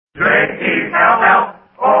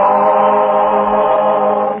J-E-L-L-O.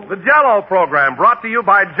 The Jell-O program brought to you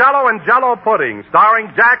by Jell-O and Jell-O Pudding,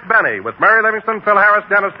 starring Jack Benny, with Mary Livingston, Phil Harris,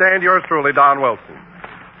 Dennis Day, and yours truly, Don Wilson.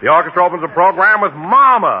 The orchestra opens the program with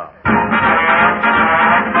Mama.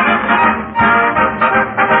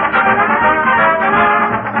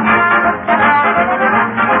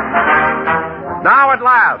 Now at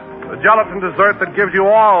last, the gelatin dessert that gives you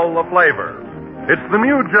all the flavor. It's the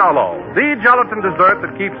new Jell-O, the gelatin dessert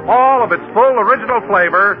that keeps all of its full original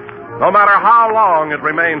flavor, no matter how long it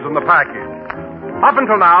remains in the package. Up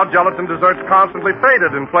until now, gelatin desserts constantly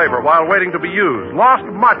faded in flavor while waiting to be used, lost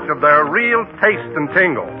much of their real taste and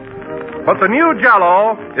tingle. But the new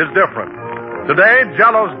Jell-O is different. Today,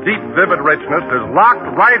 Jell-O's deep, vivid richness is locked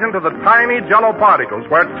right into the tiny Jell-O particles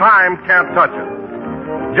where time can't touch it.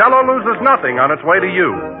 Jell-O loses nothing on its way to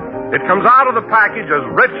you. It comes out of the package as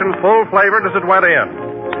rich and full-flavored as it went in.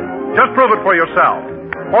 Just prove it for yourself.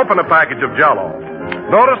 Open a package of Jell-O.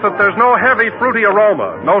 Notice that there's no heavy, fruity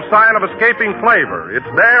aroma, no sign of escaping flavor. It's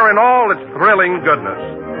there in all its thrilling goodness.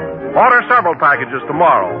 Order several packages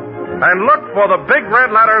tomorrow. And look for the big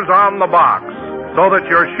red letters on the box so that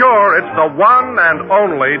you're sure it's the one and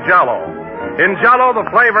only Jell-O. In Jell-O, the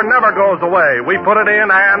flavor never goes away. We put it in,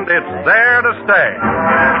 and it's there to stay.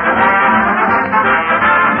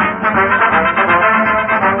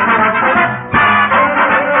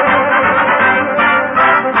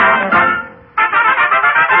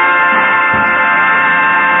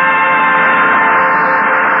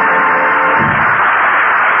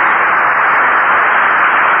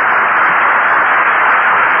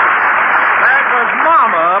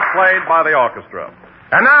 Played by the orchestra.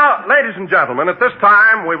 And now, ladies and gentlemen, at this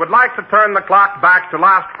time, we would like to turn the clock back to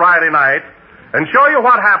last Friday night and show you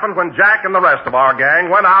what happened when Jack and the rest of our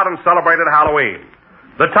gang went out and celebrated Halloween.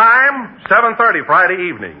 The time, 7:30 Friday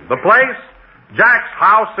evening. The place, Jack's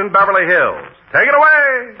house in Beverly Hills. Take it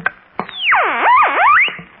away.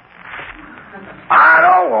 I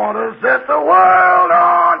don't want to set the world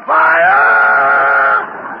on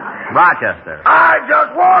fire. Rochester. I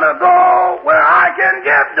just want to go where I can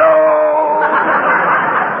get dough.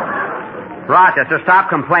 Rochester, stop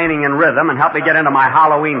complaining in rhythm and help me get into my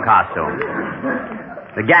Halloween costume.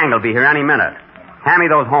 The gang will be here any minute. Hand me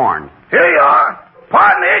those horns. Here you are.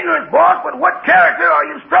 Pardon the ignorance, boss, but what character are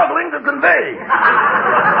you struggling to convey?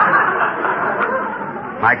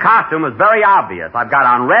 My costume is very obvious. I've got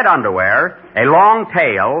on red underwear, a long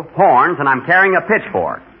tail, horns, and I'm carrying a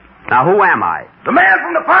pitchfork. Now, who am I? The man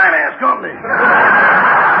from the finance company.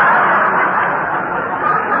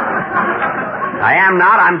 I am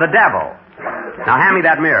not. I'm the devil. Now, hand me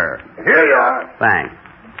that mirror. Here you are. Thanks.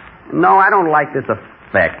 No, I don't like this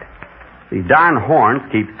effect. These darn horns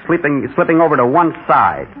keep slipping over to one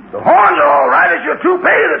side. The horns are all right. It's your toupee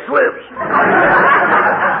that slips.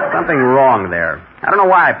 Something wrong there. I don't know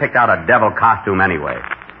why I picked out a devil costume anyway.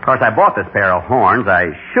 Of course, I bought this pair of horns.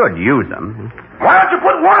 I should use them. Why don't you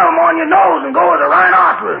put one of them on your nose and go as a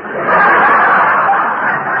rhinoceros?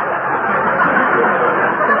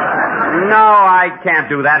 No, I can't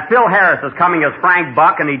do that. Phil Harris is coming as Frank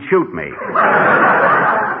Buck, and he'd shoot me.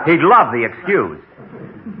 He'd love the excuse.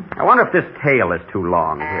 I wonder if this tail is too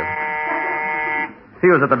long here. See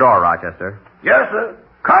who's at the door, Rochester. Yes, sir.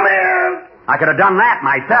 Come in. I could have done that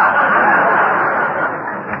myself.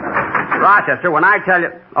 Rochester, when I tell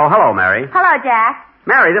you... Oh, hello, Mary. Hello, Jack.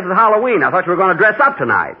 Mary, this is Halloween. I thought you were going to dress up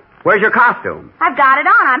tonight. Where's your costume? I've got it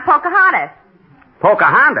on. I'm Pocahontas.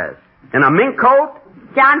 Pocahontas? In a mink coat?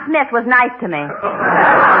 John Smith was nice to me.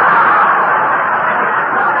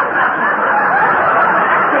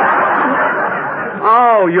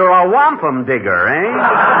 Oh, you're a wampum digger, eh?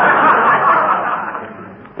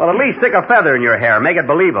 Well, at least stick a feather in your hair. Make it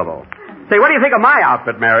believable. Say, what do you think of my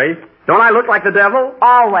outfit, Mary? Don't I look like the devil?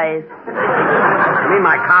 Always. I mean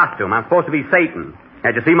my costume. I'm supposed to be Satan.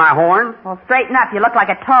 Had you see my horn? Well, straighten up. You look like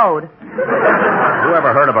a toad. Who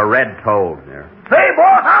ever heard of a red toad there? Hey,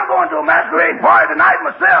 boss, I'm going to a masquerade party tonight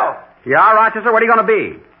myself. Yeah, Rochester? What are you going to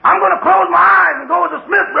be? I'm going to close my eyes and go as the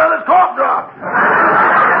Smith Brothers cough drop.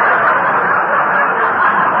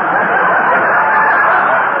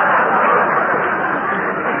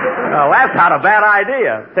 Well, that's not a bad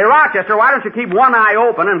idea. Say, Rochester, why don't you keep one eye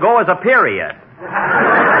open and go as a period?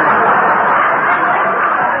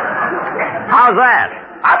 How's that?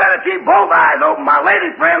 I better keep both eyes open. My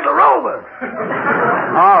lady friend's a rover.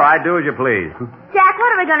 All right, do as you please. Jack,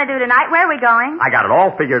 what are we going to do tonight? Where are we going? I got it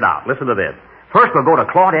all figured out. Listen to this. First, we'll go to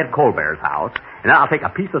Claudette Colbert's house, and then I'll take a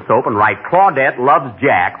piece of soap and write Claudette loves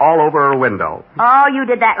Jack all over her window. Oh, you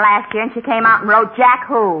did that last year, and she came out and wrote Jack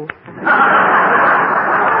who?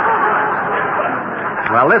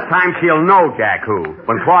 Well, this time she'll know Jack who.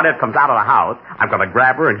 When Claudette comes out of the house, I'm going to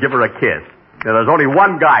grab her and give her a kiss. There's only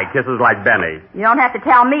one guy kisses like Benny. You don't have to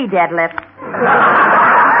tell me, Deadlift.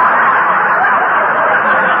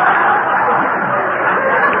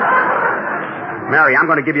 Mary, I'm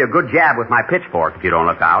going to give you a good jab with my pitchfork if you don't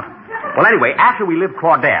look out. Well, anyway, after we leave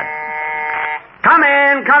Claudette. Come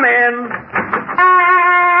in, come in.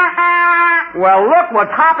 Well, look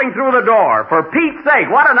what's hopping through the door. For Pete's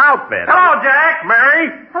sake, what an outfit. Hello, Jack,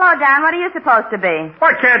 Mary. Hello, Don. What are you supposed to be?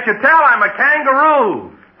 Why can't you tell I'm a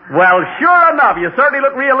kangaroo? Well, sure enough, you certainly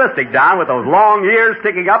look realistic, Don, with those long ears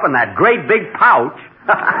sticking up and that great big pouch.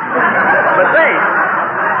 But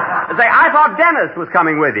say, I thought Dennis was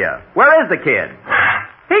coming with you. Where is the kid?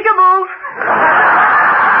 Peekaboo.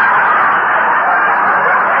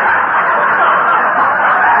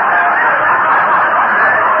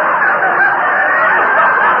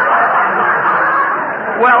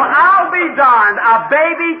 Well, I'll be darned, a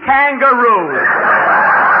baby kangaroo.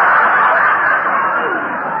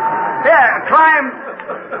 Here,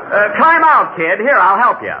 climb out, kid. Here, I'll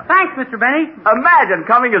help you. Thanks, Mr. Benny. Imagine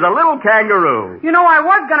coming as a little kangaroo. You know, I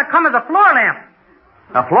was going to come as a floor lamp.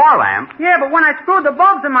 A floor lamp? Yeah, but when I screwed the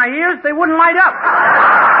bulbs in my ears, they wouldn't light up.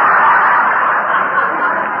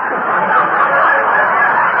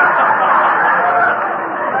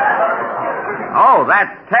 Oh,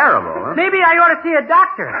 that's terrible. Huh? Maybe I ought to see a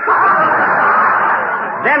doctor.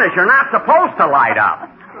 Dennis, you're not supposed to light up.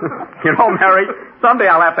 You know, Mary, someday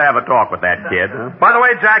I'll have to have a talk with that kid. Huh? By the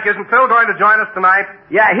way, Jack, isn't Phil going to join us tonight?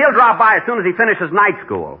 Yeah, he'll drop by as soon as he finishes night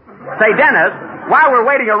school. Say, Dennis, while we're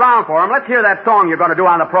waiting around for him, let's hear that song you're going to do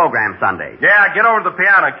on the program Sunday. Yeah, get over to the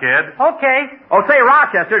piano, kid. Okay. Oh, say,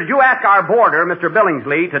 Rochester, did you ask our boarder, Mr.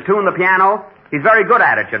 Billingsley, to tune the piano? He's very good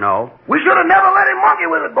at it, you know. We should have never let him monkey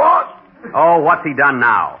with it, boss. Oh, what's he done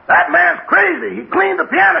now? That man's crazy. He cleaned the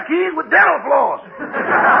piano keys with dental floss.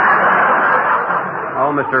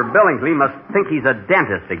 Oh, Mr. Billingsley must think he's a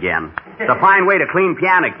dentist again. It's a fine way to clean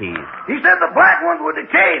piano keys. He said the black ones were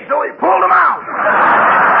decayed, so he pulled them out.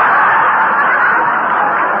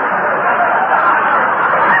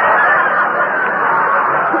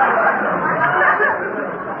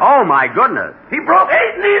 Oh, my goodness. He broke 8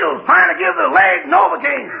 needles trying to give the leg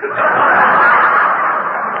Novocaine.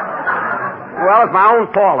 Well, it's my own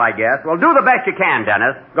fault, I guess. Well, do the best you can,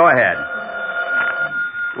 Dennis. Go ahead.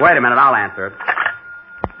 Wait a minute, I'll answer it.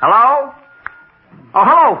 Hello? Oh,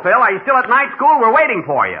 hello, Phil. Are you still at night school? We're waiting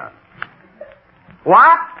for you.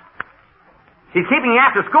 What? She's keeping you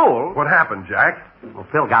after school? What happened, Jack? Well,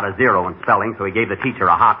 Phil got a 0 in spelling, so he gave the teacher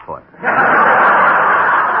a hot foot.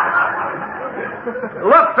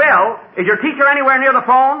 Look, Phil, is your teacher anywhere near the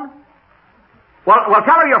phone? Well,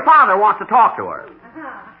 tell her your father wants to talk to her.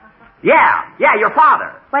 Yeah, your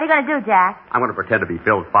father. What are you going to do, Jack? I'm going to pretend to be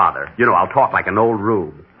Phil's father. You know, I'll talk like an old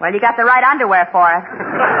rube. Well, you got the right underwear for it.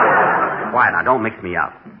 Quiet now, don't mix me up.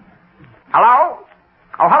 Hello?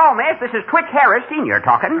 Oh, hello, miss. This is Twitch Harris Sr.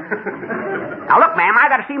 talking. Now, look, ma'am, I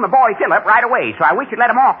got to see my boy Philip right away, so I wish you'd let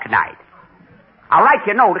him off tonight. I'll write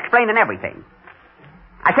you a note explaining everything.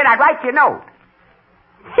 I said I'd write you a note.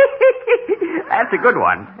 That's a good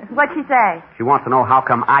one. What'd she say? She wants to know how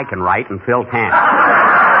come I can write and Phil can't.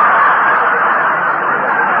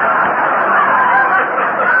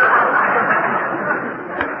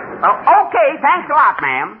 Okay, thanks a lot,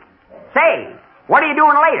 ma'am. Say, what are you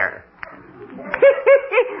doing later?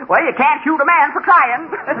 Well, you can't shoot a man for trying.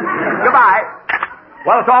 Goodbye.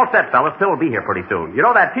 Well, it's all set, fellas. Phil will be here pretty soon. You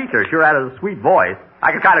know, that teacher sure had a sweet voice.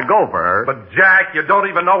 I could kind of go for her. But, Jack, you don't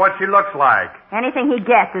even know what she looks like. Anything he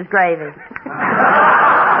gets is gravy.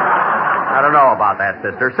 I don't know about that,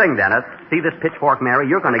 sister. Sing, Dennis. See this pitchfork, Mary?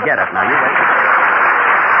 You're going to get it. Now, you wait.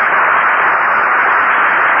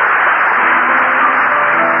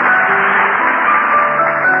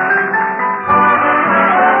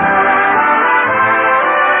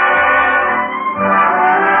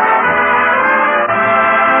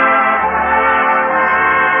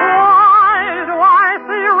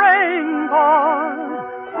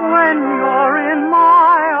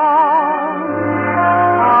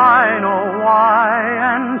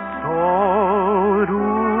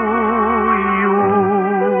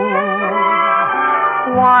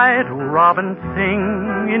 Robin sing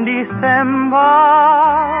in December,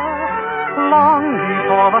 long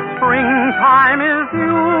before the springtime is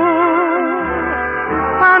due.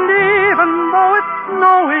 And even though it's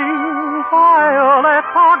snowing,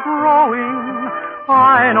 violets are growing.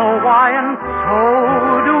 I know why, and so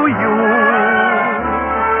do you.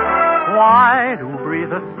 Why do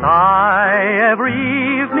breathe a sigh every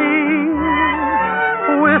evening,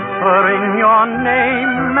 whispering your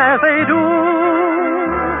name as they do?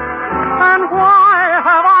 And why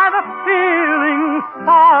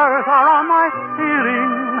are on my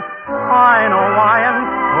ceiling. I know why, and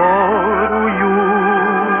so do you.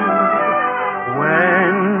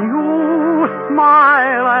 When you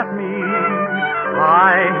smile at me,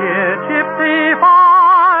 I hear gypsy violins.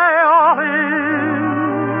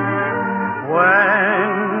 When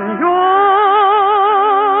you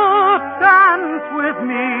dance with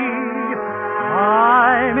me,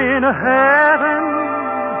 I'm in heaven.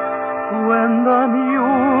 When the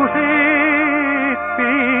music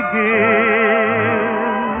begins,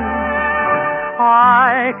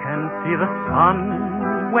 I can see the sun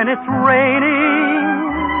when it's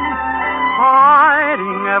raining,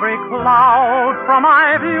 hiding every cloud from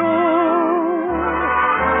my view.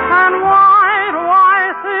 And why do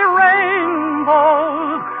I see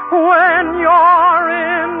rainbows when you're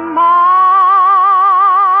in my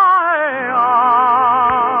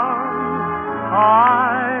arms?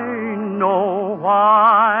 I know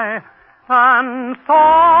why, and so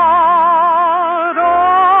do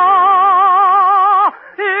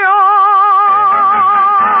you.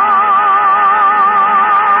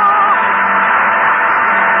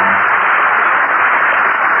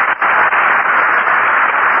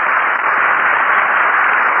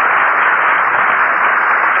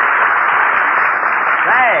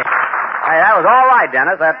 Hey, that was all right,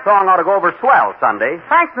 Dennis. That song ought to go over swell Sunday.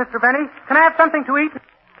 Thanks, Mr. Benny. Can I have something to eat?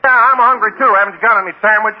 Yeah, I'm hungry, too. Haven't you got any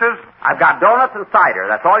sandwiches? I've got donuts and cider.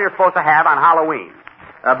 That's all you're supposed to have on Halloween.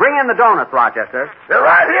 Bring in the donuts, Rochester. They're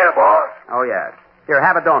right here, boss. Oh, yes. Here,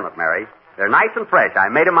 have a donut, Mary. They're nice and fresh. I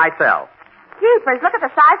made them myself. Jeepers, look at the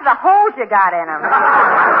size of the holes you got in them.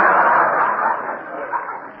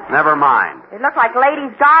 Never mind. They look like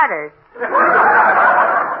ladies' garters.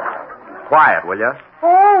 Quiet, will you?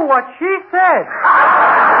 Oh, what she said.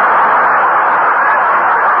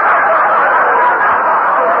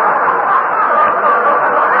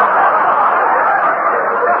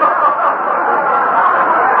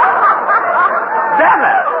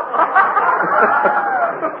 Dennis!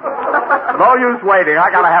 No use waiting. I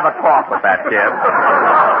gotta have a talk with that kid.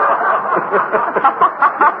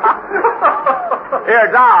 Here,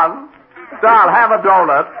 Don. Don, have a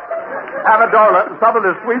donut. Have a donut and some of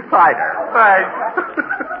this sweet cider. Thanks.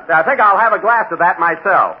 I think I'll have a glass of that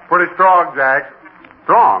myself. Pretty strong, Jack.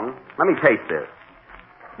 Strong? Let me taste this.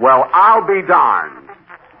 Well, I'll be darned.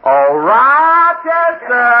 Oh,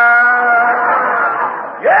 Rochester!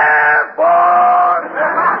 Yes, boss.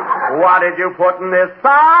 What did you put in this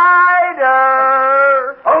cider?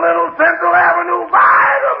 A little Central Avenue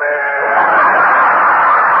vitamin.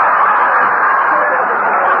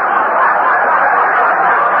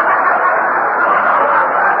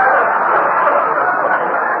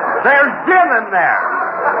 There's gin in there.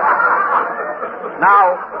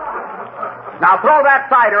 Now throw that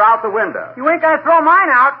cider out the window. You ain't gonna throw mine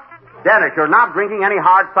out. Dennis, you're not drinking any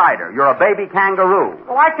hard cider. You're a baby kangaroo.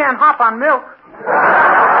 Oh, I can't hop on milk.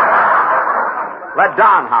 Let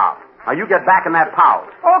Don hop. Now you get back in that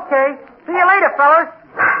pouch. Okay. See you later, fellas.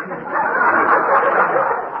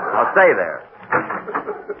 Now stay there.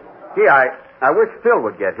 Gee, I wish Phil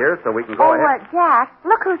would get here so we can go ahead. Jack,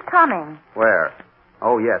 look who's coming. Where?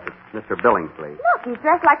 Oh, yes, it's Mr. Billingsley. Look, he's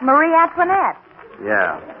dressed like Marie Antoinette.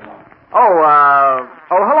 Yeah. Oh,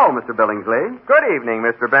 hello, Mr. Billingsley. Good evening,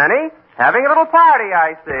 Mr. Benny. Having a little party,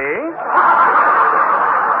 I see.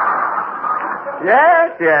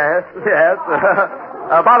 Yes.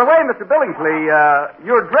 By the way, Mr. Billingsley,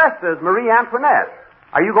 you're dressed as Marie Antoinette.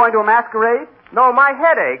 Are you going to a masquerade? No, my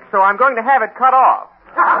head aches, so I'm going to have it cut off.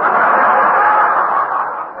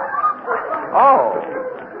 Oh,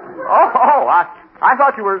 I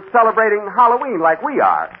thought you were celebrating Halloween like we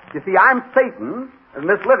are. You see, I'm Satan, and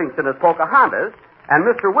Miss Livingston is Pocahontas, and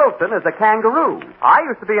Mr. Wilson is a kangaroo. I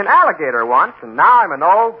used to be an alligator once, and now I'm an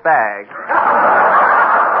old bag.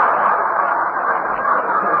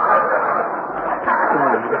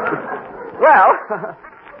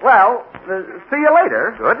 Well, see you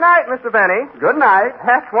later. Good night, Mr. Benny. Good night.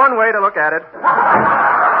 That's one way to look at it.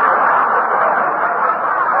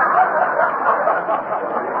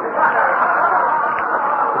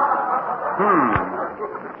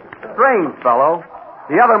 Strange fellow.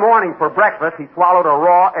 The other morning for breakfast, he swallowed a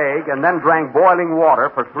raw egg and then drank boiling water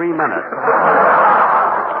for 3 minutes.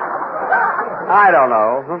 I don't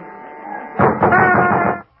know.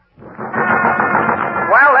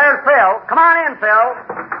 Well, there's Phil. Come on in, Phil.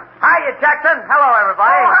 Hiya, Jackson. Hello,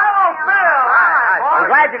 everybody. Oh, hello, Phil. I'm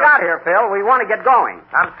glad you got here, Phil. We want to get going.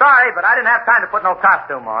 I'm sorry, but I didn't have time to put no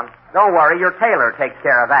costume on. Don't worry, your tailor takes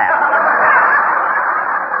care of that.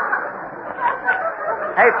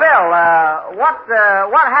 Hey, Phil,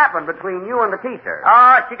 what happened between you and the teacher?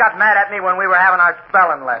 Oh, she got mad at me when we were having our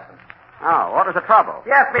spelling lesson. Oh, what was the trouble?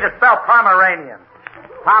 He asked me to spell Pomeranian.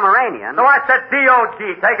 Pomeranian? So I said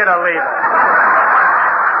D-O-G. Take it or leave it.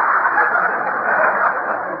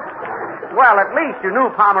 Well, at least you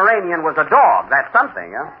knew Pomeranian was a dog. That's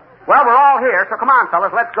something, huh? Well, we're all here, so come on,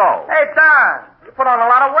 fellas, let's go. Hey, Don, you put on a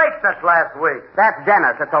lot of weight since last week. That's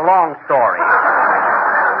Dennis. It's a long story.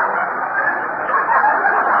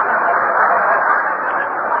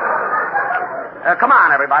 Come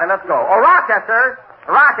on, everybody, let's go. Oh,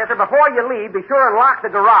 Rochester, before you leave, be sure and lock the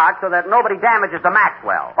garage so that nobody damages the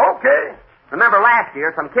Maxwell. Okay. Remember last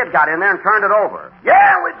year, some kid got in there and turned it over.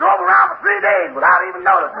 Yeah, we drove around for 3 days without even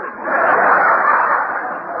noticing.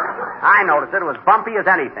 I noticed it. It was bumpy as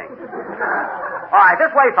anything. All right,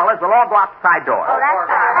 this way, fellas. We'll all go out the side door. Oh,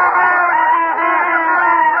 that's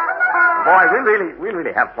Boy, we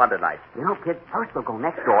really have fun tonight. You know, kid, first we'll go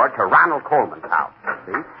next door to Ronald Coleman's house.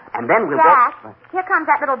 See? And then we'll Jack, go... here comes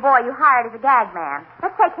that little boy you hired as a gag man.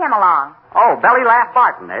 Let's take him along. Oh, Belly Laugh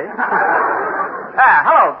Barton, eh?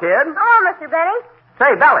 Hello, kid. Hello, Mr. Benny.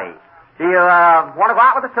 Say, Belly, do you want to go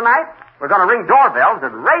out with us tonight? We're going to ring doorbells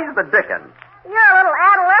and raise the dickens. You're a little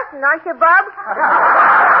adolescent, aren't you, Bub?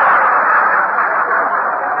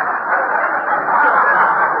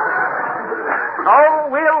 Oh,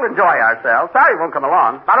 we'll enjoy ourselves. Sorry you won't come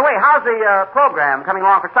along. By the way, how's the program coming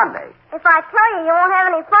along for Sunday? If I tell you, you won't have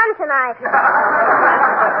any fun tonight.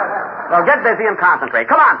 Well, get busy and concentrate.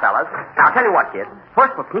 Come on, fellas. Now, I'll tell you what, kid.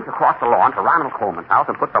 First, we'll sneak across the lawn to Ronald Coleman's house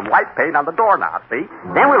and put some white paint on the doorknob, see?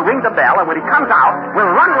 Then we'll ring the bell, and when he comes out,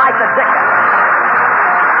 we'll run like the dickens.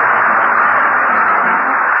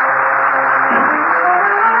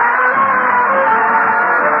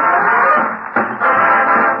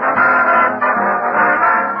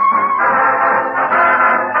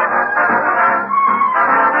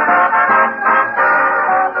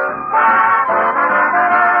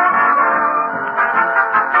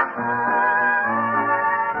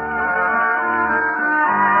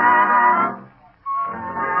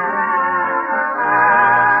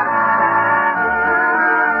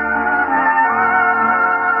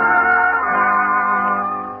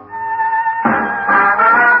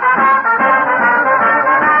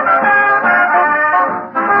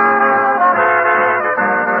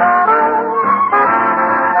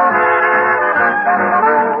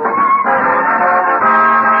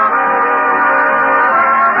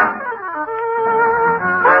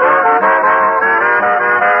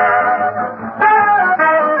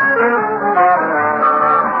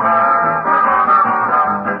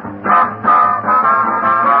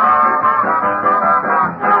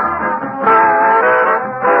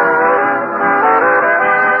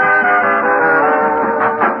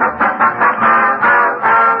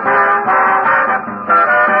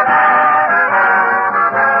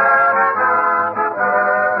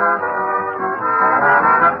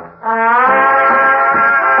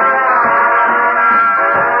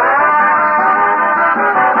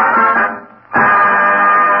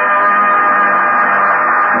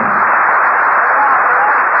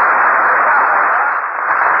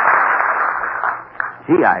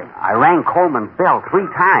 Gee, I rang Coleman's bell 3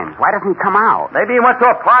 times. Why doesn't he come out? Maybe he went to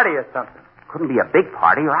a party or something. Couldn't be a big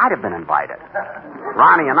party, or I'd have been invited.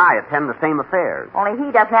 Ronnie and I attend the same affairs. Only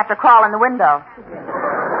he doesn't have to crawl in the window.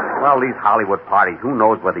 Well, these Hollywood parties, who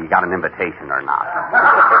knows whether you got an invitation or not?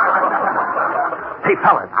 Hey,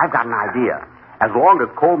 fellas, I've got an idea. As long as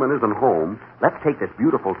Coleman isn't home, let's take this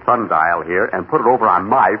beautiful sundial here and put it over on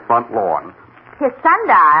my front lawn. His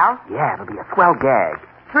sundial? Yeah, it'll be a swell gag.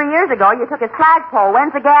 3 years ago, you took his flagpole.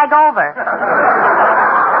 When's the gag over?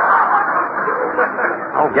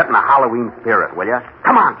 Oh, get in the Halloween spirit, will you?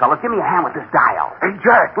 Come on, fellas, give me a hand with this dial. Hey,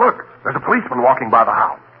 Jack, look. There's a policeman walking by the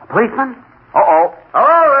house. A policeman? Uh-oh.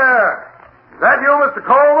 Hello there. Is that you, Mr.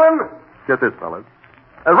 Coleman? Get this, fellas.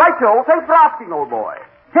 Right, Joe. Thanks for asking, old boy.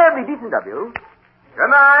 Terribly decent of you. Good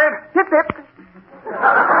night. Hip, hip.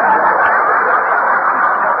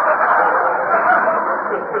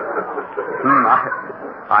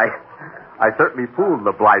 I certainly fooled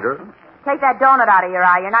the blighter. Take that donut out of your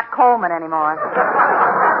eye. You're not Coleman anymore.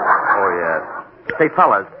 Oh, yes. Say,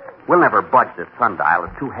 fellas, we'll never budge this sundial.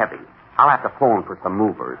 It's too heavy. I'll have to phone for some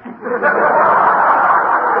movers.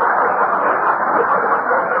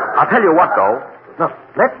 I'll tell you what, though. Look,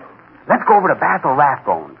 let's go over to Basil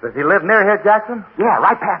Rathbone. Does he live near here, Jackson? Yeah,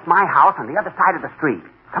 right past my house on the other side of the street.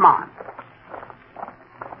 Come on.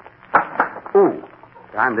 Ooh,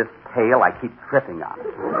 darn this tail I keep tripping on.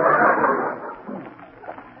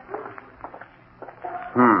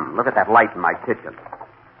 Look at that light in my kitchen.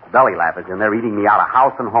 Belly Laugh is in there eating me out of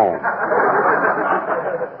house and home.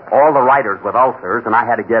 All the writers with ulcers, and I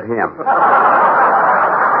had to get him.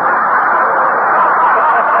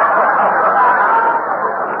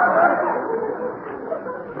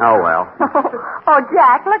 Oh, well. Oh,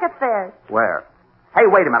 Jack, look at this. Where? Hey,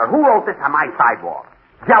 wait a minute. Who wrote this on my sidewalk?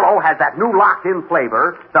 Jell-O has that new locked-in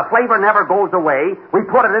flavor. The flavor never goes away. We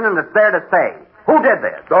put it in and it's there to stay. Who did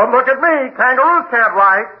this? Don't look at me. Kangaroos can't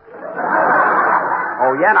write.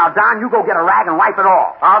 Oh, yeah? Now, Don, you go get a rag and wipe it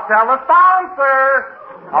off. I'll tell the sponsor.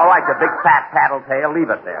 All right, you big fat tattletale. Leave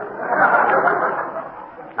it there.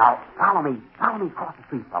 Now, follow me. Follow me across the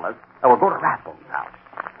street, fellas. And we'll go to Rathbone's house.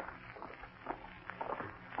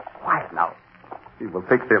 Quiet now. He will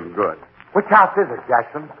fix him good. Which house is it,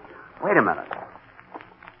 Jackson? Wait a minute.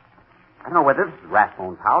 I don't know whether this is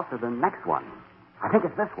Rathbone's house or the next one. I think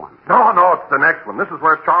it's this one. No, it's the next one. This is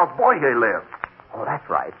where Charles Boyer lives. Oh, that's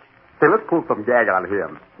right. Say, let's pull some gag on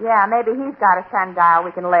him. Yeah, maybe he's got a sundial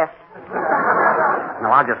we can lift.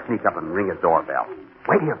 Now, I'll just sneak up and ring his doorbell.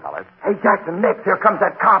 Wait here, fellas. Hey, Jackson, next, here comes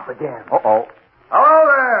that cop again. Uh-oh. Hello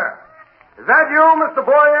there. Is that you, Mr.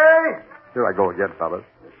 Boyer? Here I go again, fellas.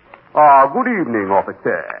 Oh, good evening,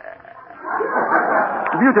 officer.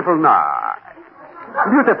 Beautiful night.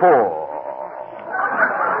 Beautiful.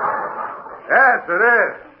 Yes, it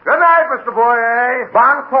is. Good night, Mr. Boyer.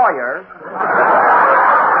 Bon Sawyer.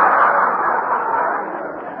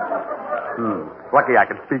 Lucky I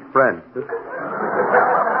can speak French.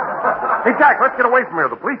 Hey, Jack, let's get away from here.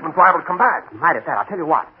 The policeman's liable to come back. Right at that. I'll tell you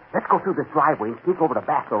what. Let's go through this driveway and sneak over to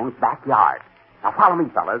Basild's backyard. Now, follow me,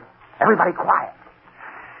 fellas. Everybody quiet.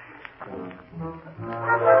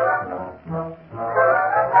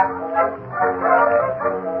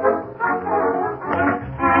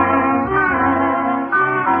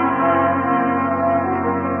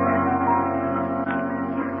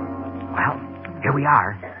 Well, here we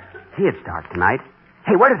are. See, it's dark tonight.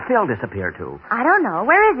 Hey, where did Phil disappear to? I don't know.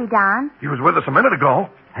 Where is he, Don? He was with us a minute ago.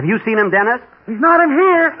 Have you seen him, Dennis? He's not in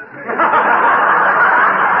here.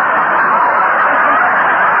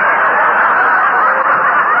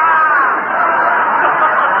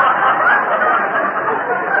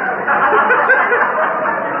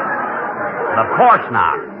 Of course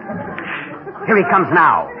not. Here he comes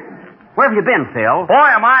now. Where have you been, Phil? Boy,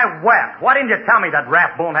 am I wet. Why didn't you tell me that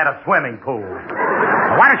Rathbone had a swimming pool?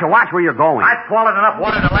 Well, why don't you watch where you're going? I swallowed enough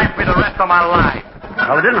water to last me the rest of my life.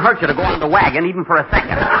 Well, it didn't hurt you to go on the wagon even for a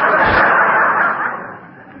second.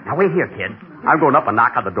 Now, wait here, kid. I'm going up and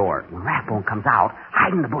knock on the door. When Rathbone comes out,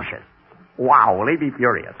 hide in the bushes. Wow, will he be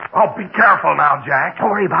furious? Oh, be careful now, Jack.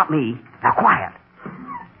 Don't worry about me. Now, quiet.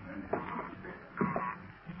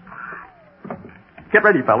 Get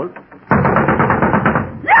ready, fellas.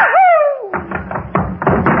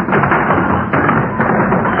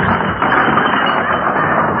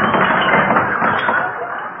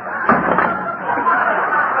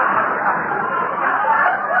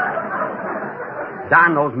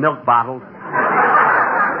 Darn those milk bottles.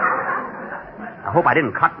 I hope I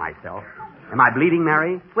didn't cut myself. Am I bleeding,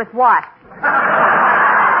 Mary? With what?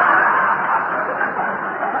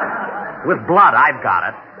 With blood, I've got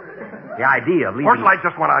it. The idea of leaving... Porch light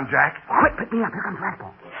just went on, Jack. Quick, pick me up. Here comes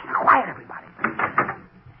Rathbone. Now, quiet, everybody.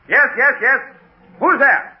 Yes. Who's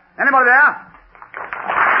there? Anybody there?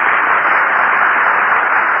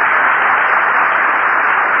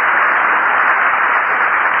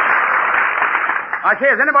 I say,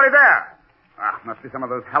 is anybody there? Must be some of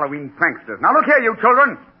those Halloween pranksters. Now, look here, you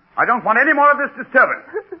children. I don't want any more of this disturbance.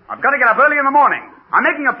 I've got to get up early in the morning. I'm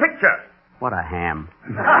making a picture. What a ham.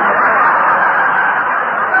 If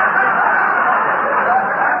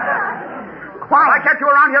I catch you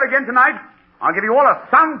around here again tonight, I'll give you all a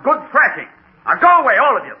sound good thrashing. Now, go away,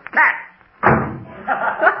 all of you. Cat.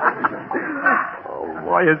 Oh,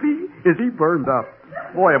 boy, is he burned up.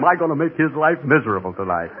 Boy, am I going to make his life miserable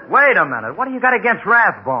tonight. Wait a minute. What do you got against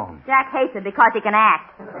Rathbone? Jack hates him because he can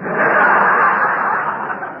act.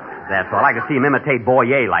 That's all. I can see him imitate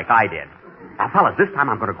Boyer like I did. Now, fellas, this time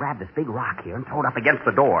I'm going to grab this big rock here and throw it up against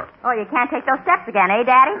the door. Oh, you can't take those steps again, eh,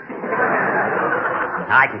 Daddy?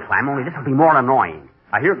 I can climb, only this will be more annoying.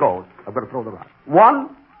 Now, here goes. I'm going to throw the rock. 1.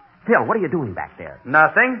 Phil, what are you doing back there?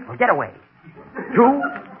 Nothing. Well, get away. 2,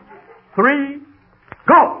 3,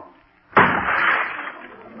 go!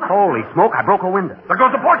 Holy smoke, I broke a window. There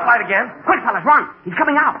goes the porch light again. Quick, fellas, run. He's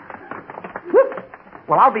coming out. Whoop.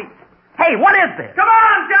 Well, I'll be... Hey, what is this? Come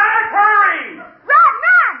on, Jack, hurry! Run!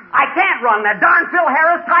 I can't run. That darn Phil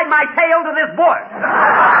Harris tied my tail to this bush.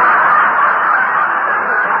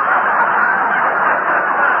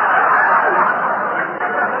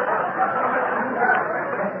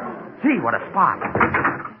 Gee, what a spot.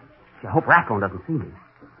 I hope Rathbone doesn't see me.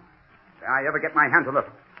 Did I ever get my hands on this?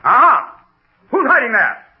 Ah! Who's hiding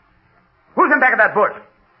there? Who's in back of that bush?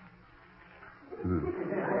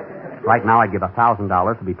 Right now, I'd give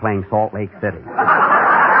 $1,000 to be playing Salt Lake City.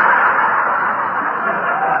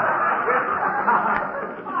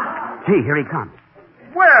 Gee, here he comes.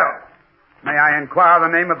 Well, may I inquire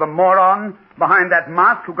the name of the moron behind that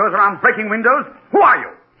mask who goes around breaking windows? Who are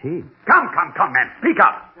you? Gee. Come, man. Speak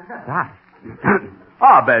up. That.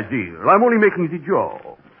 Basil, I'm only making the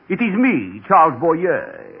joke. It is me, Charles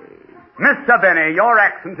Boyer. Mr. Benny, your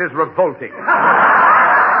accent is revolting.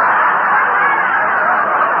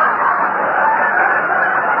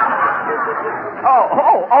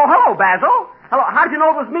 Hello, Basil. Hello, how did you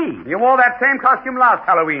know it was me? You wore that same costume last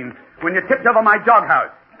Halloween when you tipped over my dog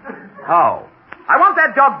house. Oh. I want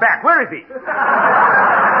that dog back. Where is he?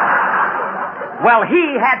 Well,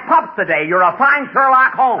 he had pups today. You're a fine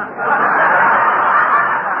Sherlock Holmes.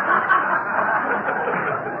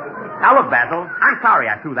 Now, look, Basil, I'm sorry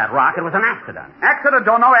I threw that rock. It was an accident. Accident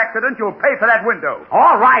or no accident, you'll pay for that window.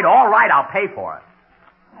 All right, I'll pay for it.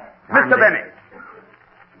 Mr. Benny,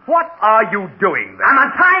 what are you doing there? I'm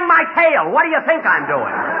untying my tail. What do you think I'm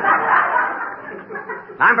doing?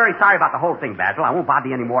 I'm very sorry about the whole thing, Basil. I won't bother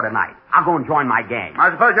you any more tonight. I'll go and join my gang. I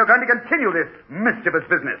suppose you're going to continue this mischievous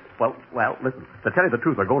business. Well, listen, to tell you the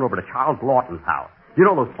truth, we're going over to Charles Lawton's house. You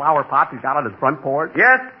know those flower pots he's got on his front porch?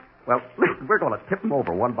 Yes? Well, listen, we're going to tip them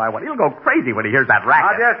over one by one. He'll go crazy when he hears that I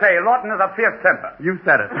racket. dare say, Lawton has a fierce temper. You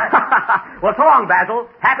said it. Well, so long, Basil.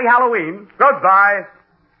 Happy Halloween. Goodbye.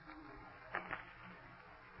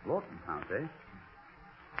 Lawton's house, eh?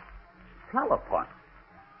 Telephone.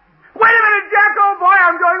 Wait a minute, Jack, old boy,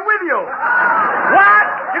 I'm going with you. What?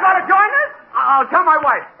 You going to join us? I'll tell my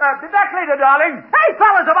wife. Be back later, darling. Hey,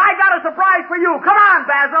 fellas, have I got a surprise for you? Come on,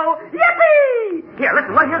 Basil. Yippee! Here,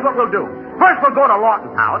 listen, here's what we'll do. First, we'll go to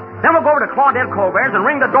Lawton's house. Then we'll go over to Claudette Colbert's and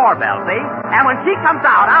ring the doorbell, see? And when she comes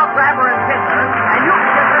out, I'll grab her and kiss her, and you can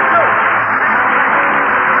kiss her, too.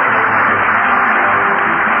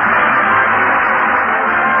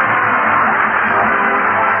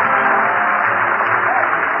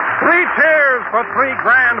 Three cheers for three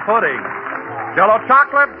grand puddings. Jell-O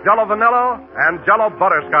chocolate, Jell-O vanilla, and Jell-O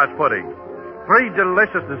butterscotch pudding. Three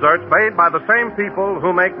delicious desserts made by the same people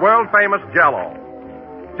who make world-famous Jell-O.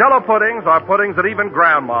 Jell-O puddings are puddings that even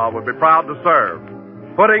Grandma would be proud to serve.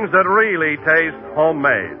 Puddings that really taste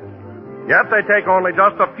homemade. Yet they take only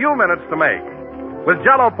just a few minutes to make. With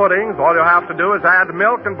Jell-O puddings, all you have to do is add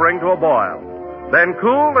milk and bring to a boil. Then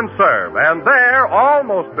cool and serve. And there,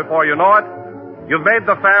 almost before you know it, you've made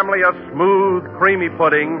the family a smooth, creamy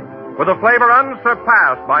pudding with a flavor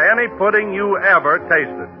unsurpassed by any pudding you ever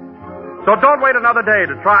tasted. So don't wait another day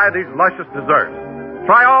to try these luscious desserts.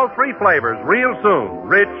 Try all three flavors real soon.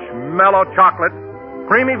 Rich, mellow chocolate,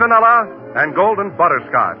 creamy vanilla, and golden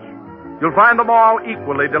butterscotch. You'll find them all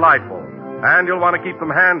equally delightful. And you'll want to keep them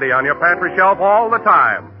handy on your pantry shelf all the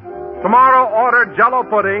time. Tomorrow, order Jell-O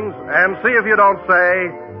puddings and see if you don't say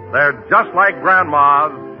they're just like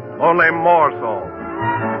Grandma's, only more so.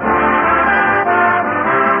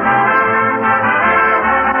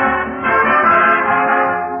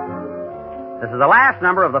 This is the last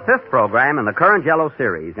number of the fifth program in the current Jell-O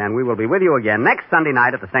series, and we will be with you again next Sunday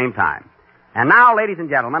night at the same time. And now, ladies and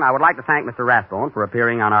gentlemen, I would like to thank Mr. Rathbone for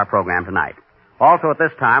appearing on our program tonight. Also, at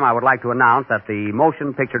this time, I would like to announce that the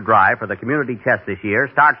motion picture drive for the community chest this year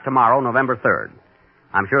starts tomorrow, November 3rd.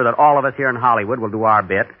 I'm sure that all of us here in Hollywood will do our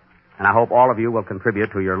bit, and I hope all of you will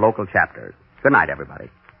contribute to your local chapters. Good night, everybody.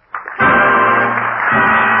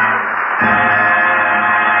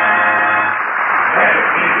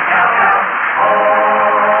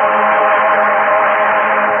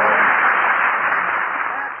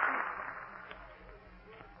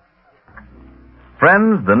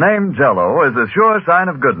 Friends, the name Jell-O is a sure sign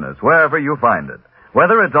of goodness wherever you find it,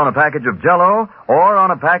 whether it's on a package of Jell-O or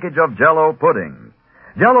on a package of Jell-O puddings.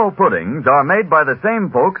 Jell-O puddings are made by the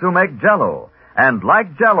same folks who make Jell-O, and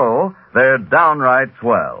like Jell-O, they're downright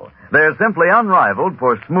swell. They're simply unrivaled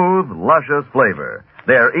for smooth, luscious flavor.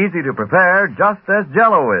 They're easy to prepare just as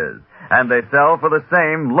Jell-O is, and they sell for the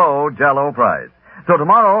same low Jell-O price. So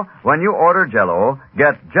tomorrow, when you order Jell-O,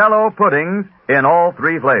 get Jell-O puddings in all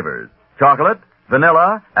three flavors: chocolate,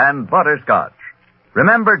 vanilla, and butterscotch.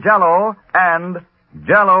 Remember Jell-O and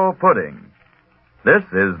Jell-O pudding. This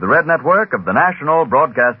is the Red Network of the National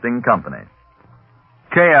Broadcasting Company.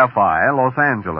 KFI, Los Angeles.